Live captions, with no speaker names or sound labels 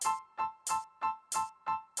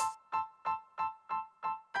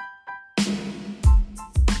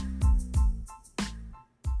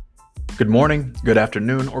Good morning, good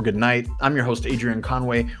afternoon, or good night. I'm your host, Adrian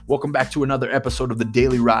Conway. Welcome back to another episode of The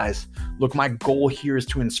Daily Rise. Look, my goal here is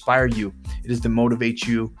to inspire you. It is to motivate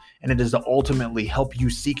you, and it is to ultimately help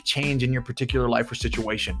you seek change in your particular life or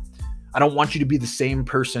situation. I don't want you to be the same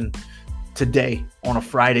person today on a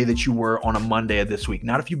Friday that you were on a Monday of this week.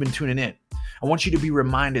 Not if you've been tuning in. I want you to be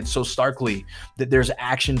reminded so starkly that there's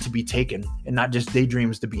action to be taken and not just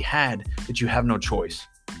daydreams to be had, that you have no choice.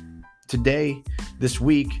 Today, this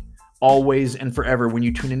week, always and forever, when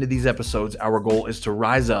you tune into these episodes, our goal is to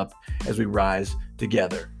rise up as we rise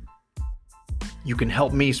together. You can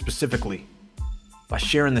help me specifically by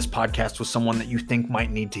sharing this podcast with someone that you think might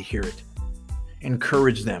need to hear it.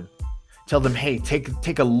 Encourage them. Tell them, hey,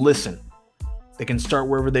 take a listen. They can start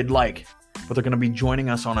wherever they'd like, but they're going to be joining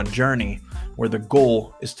us on a journey where the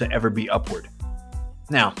goal is to ever be upward.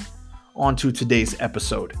 Now, on to today's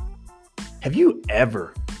episode. Have you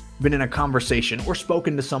ever been in a conversation or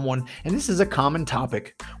spoken to someone, and this is a common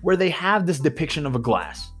topic, where they have this depiction of a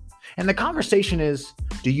glass? And the conversation is,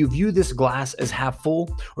 do you view this glass as half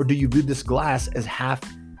full, or do you view this glass as half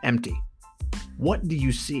empty? What do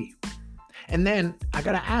you see? And then I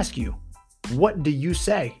gotta ask you, what do you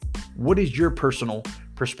say? What is your personal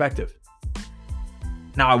perspective?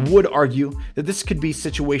 Now, I would argue that this could be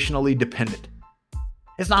situationally dependent.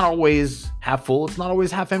 It's not always half full, it's not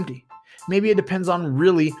always half empty. Maybe it depends on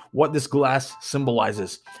really what this glass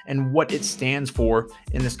symbolizes and what it stands for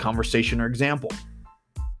in this conversation or example.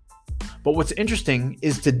 But what's interesting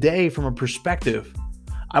is today, from a perspective,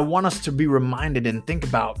 I want us to be reminded and think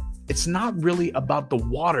about, it's not really about the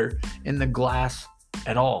water in the glass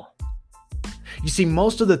at all. You see,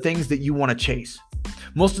 most of the things that you want to chase,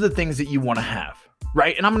 most of the things that you want to have,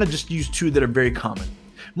 right? And I'm going to just use two that are very common.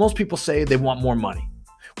 Most people say they want more money.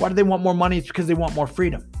 Why do they want more money? It's because they want more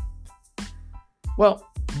freedom. Well,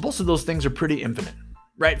 both of those things are pretty infinite,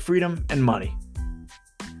 right? Freedom and money.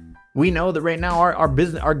 We know that right now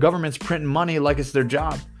our government's printing money like it's their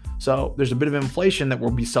job. So there's a bit of inflation that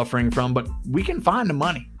we'll be suffering from, but we can find the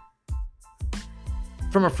money.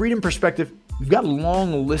 From a freedom perspective, you've got a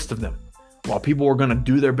long list of them. While people are going to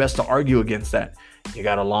do their best to argue against that, you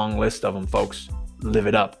got a long list of them, folks. Live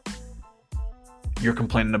it up. You're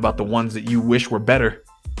complaining about the ones that you wish were better,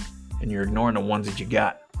 and you're ignoring the ones that you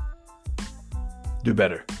got. Do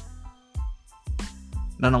better.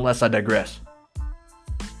 Nonetheless, I digress.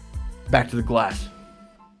 Back to the glass.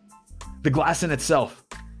 The glass in itself.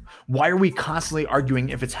 Why are we constantly arguing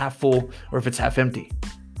if it's half full or if it's half empty?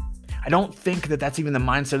 I don't think that that's even the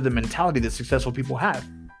mindset of the mentality that successful people have.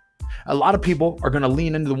 A lot of people are going to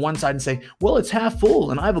lean into the one side and say, well, it's half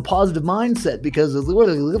full and I have a positive mindset because of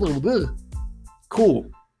cool.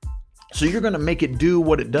 So you're going to make it do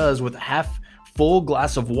what it does with a half full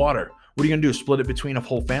glass of water. What are you going to do? Split it between a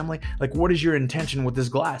whole family? Like, what is your intention with this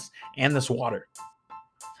glass and this water?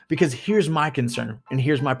 Because here's my concern and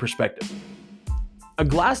here's my perspective. A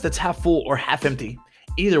glass that's half full or half empty,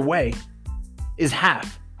 either way, is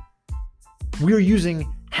half. We're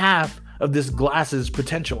using half of this glass's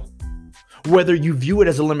potential. Whether you view it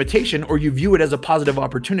as a limitation or you view it as a positive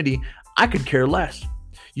opportunity, I could care less.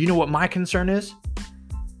 You know what my concern is?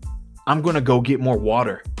 I'm going to go get more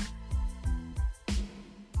water.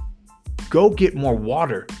 Go get more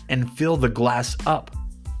water and fill the glass up.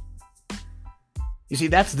 You see,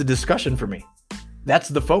 that's the discussion for me. That's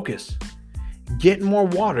the focus. Get more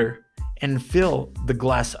water and fill the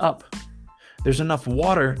glass up. There's enough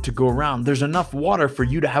water to go around. There's enough water for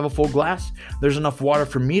you to have a full glass. There's enough water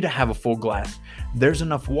for me to have a full glass. There's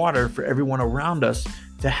enough water for everyone around us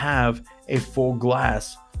to have a full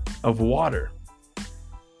glass of water.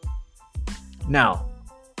 Now,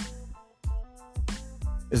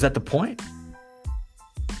 is that the point?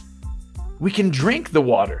 We can drink the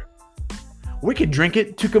water. We could drink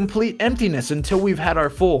it to complete emptiness until we've had our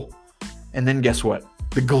full. And then guess what?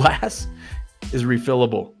 The glass is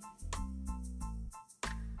refillable.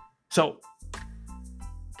 So,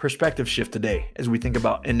 perspective shift today as we think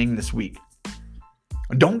about ending this week.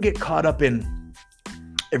 Don't get caught up in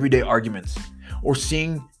everyday arguments or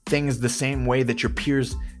seeing things the same way that your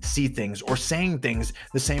peers see things or saying things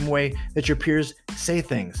the same way that your peers say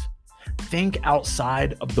things. Think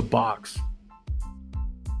outside of the box.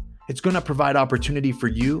 It's going to provide opportunity for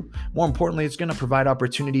you. More importantly, it's going to provide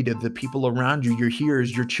opportunity to the people around you, your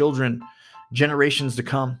hearers, your children, generations to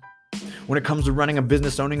come. When it comes to running a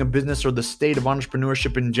business, owning a business, or the state of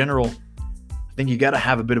entrepreneurship in general, I think you got to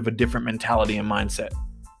have a bit of a different mentality and mindset.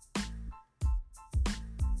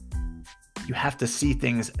 You have to see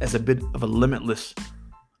things as a bit of a limitless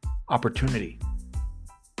opportunity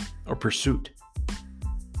or pursuit.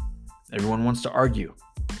 Everyone wants to argue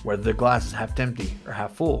whether their glass is half empty or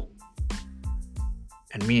half full.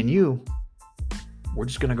 And me and you, we're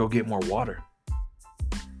just going to go get more water.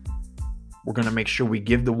 We're going to make sure we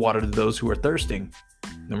give the water to those who are thirsting.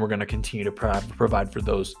 Then we're going to continue to provide for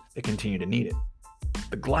those that continue to need it.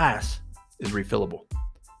 The glass is refillable.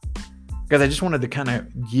 Guys, I just wanted to kind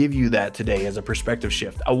of give you that today as a perspective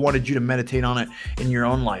shift. I wanted you to meditate on it in your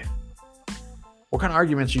own life. What kind of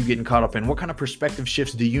arguments are you getting caught up in? What kind of perspective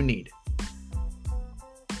shifts do you need?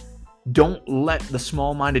 Don't let the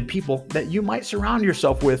small-minded people that you might surround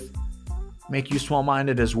yourself with make you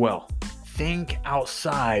small-minded as well. Think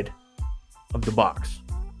outside of the box.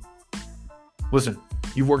 Listen,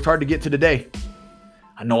 you've worked hard to get to today.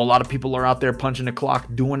 I know a lot of people are out there punching the clock,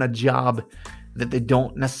 doing a job that they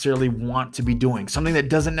don't necessarily want to be doing, something that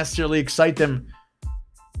doesn't necessarily excite them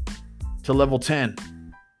to level 10.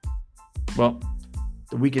 Well,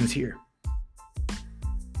 the weekend's here.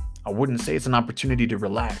 I wouldn't say it's an opportunity to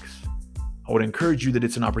relax. I would encourage you that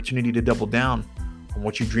it's an opportunity to double down on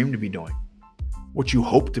what you dream to be doing, what you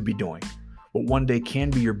hope to be doing, what one day can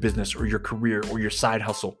be your business or your career or your side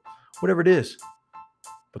hustle, whatever it is.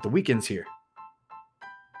 But the weekend's here.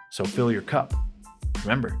 So fill your cup.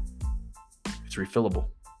 Remember, it's refillable.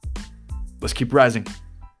 Let's keep rising.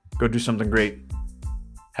 Go do something great.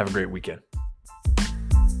 Have a great weekend.